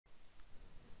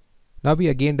Now we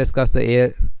again discuss the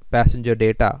air passenger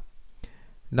data.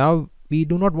 Now we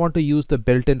do not want to use the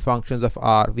built-in functions of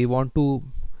R. We want to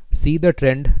see the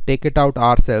trend, take it out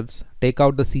ourselves, take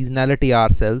out the seasonality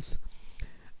ourselves,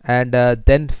 and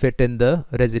then fit in the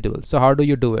residual. So how do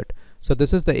you do it? So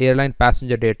this is the airline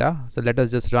passenger data. So let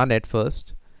us just run it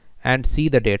first and see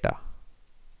the data.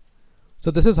 So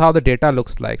this is how the data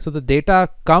looks like. So the data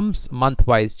comes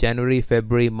month-wise: January,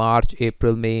 February, March,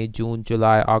 April, May, June,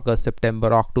 July, August,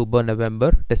 September, October,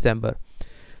 November, December.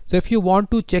 So if you want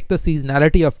to check the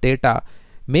seasonality of data,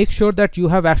 make sure that you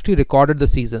have actually recorded the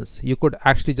seasons. You could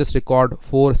actually just record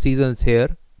 4 seasons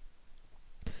here: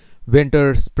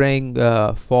 winter, spring,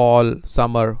 fall,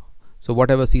 summer, so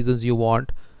whatever seasons you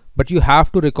want. But you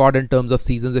have to record in terms of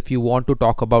seasons if you want to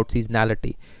talk about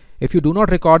seasonality. If you do not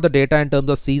record the data in terms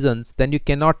of seasons, then you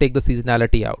cannot take the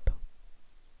seasonality out.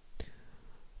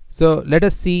 So let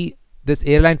us see this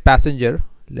airline passenger.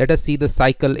 Let us see the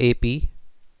cycle AP.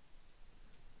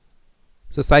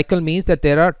 So cycle means that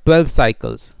there are 12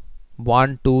 cycles.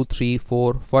 1, 2, 3,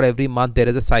 4. For every month there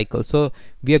is a cycle. So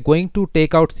we are going to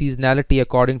take out seasonality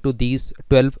according to these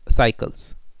 12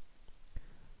 cycles.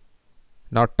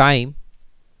 Now time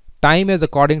is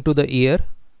according to the year.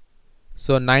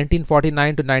 So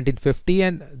 1949 to 1950,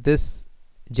 and this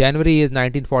January is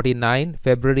 1949,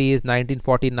 February is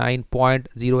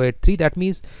 1949.083. That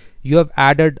means you have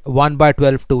added 1 by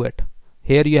 12 to it.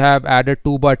 Here you have added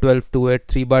 2 by 12 to it,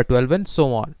 3 by 12, and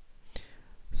so on.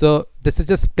 So this is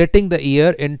just splitting the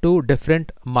year into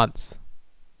different months.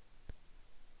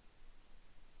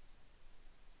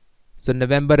 So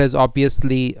November is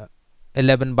obviously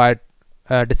 11 by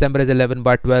December is 11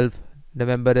 by 12,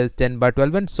 November is 10 by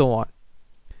 12, and so on.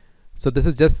 So this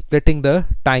is just splitting the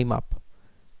time up.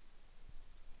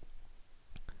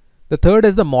 The third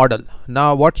is the model.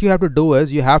 Now what you have to do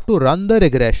is you have to run the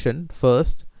regression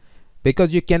first,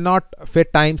 because you cannot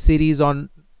fit time series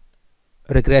on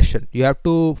regression. You have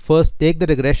to first take the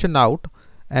regression out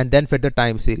and then fit the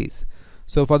time series.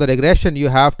 So for the regression you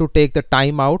have to take the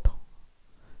time out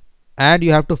and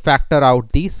you have to factor out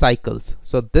the cycles.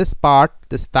 So this part,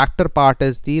 this factor part,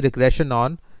 is the regression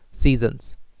on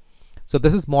seasons. So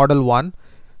this is model 1.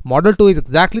 Model 2 is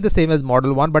exactly the same as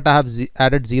model 1, but I have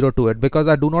added 0 to it because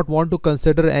I do not want to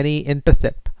consider any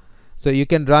intercept. So you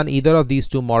can run either of these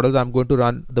two models. I'm going to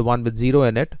run the one with 0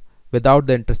 in it without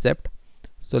the intercept.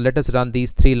 So let us run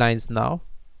these 3 lines now.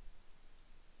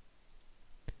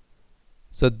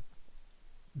 So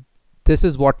this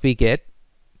is what we get.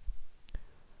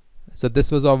 So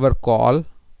this was our call.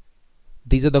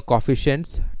 These are the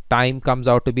coefficients. Time comes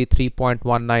out to be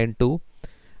 3.192,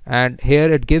 and here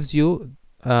it gives you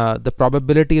the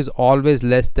probability is always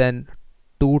less than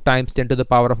 2 times 10 to the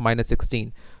power of minus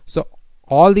 16. So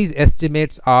all these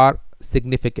estimates are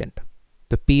significant.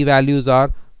 The p-values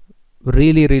are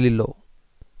really low.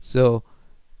 So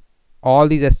all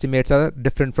these estimates are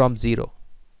different from 0.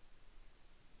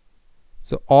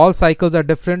 So all cycles are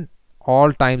different,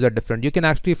 all times are different. You can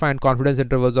actually find confidence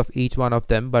intervals of each one of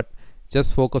them, but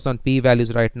just focus on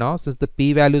p-values right now. Since the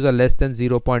p-values are less than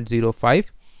 0.05,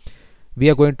 we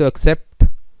are going to accept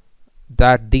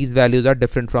that these values are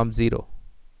different from 0.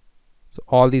 So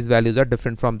all these values are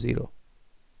different from 0.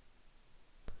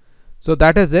 So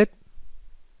that is it.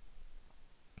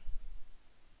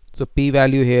 So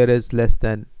p-value here is less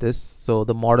than this, so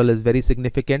the model is very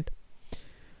significant.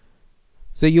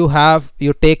 So you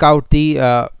take out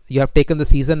the you have taken the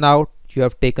season out, you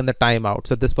have taken the time out.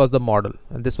 So this was the model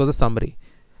and this was a summary.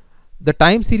 The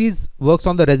time series works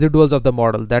on the residuals of the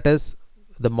model. That is,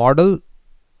 the model,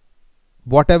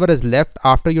 whatever is left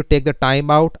after you take the time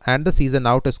out and the season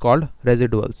out, is called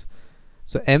residuals.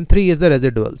 So M3 is the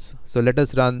residuals. So let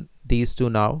us run these two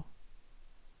now.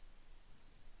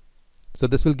 So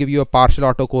this will give you a partial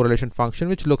autocorrelation function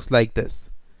which looks like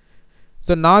this.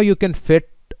 So now you can fit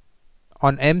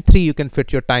on M3, you can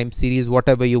fit your time series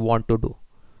whatever you want to do,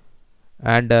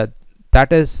 and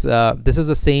this is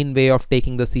a sane way of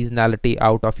taking the seasonality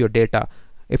out of your data.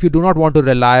 If you do not want to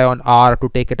rely on R to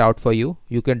take it out for you,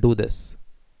 you can do this.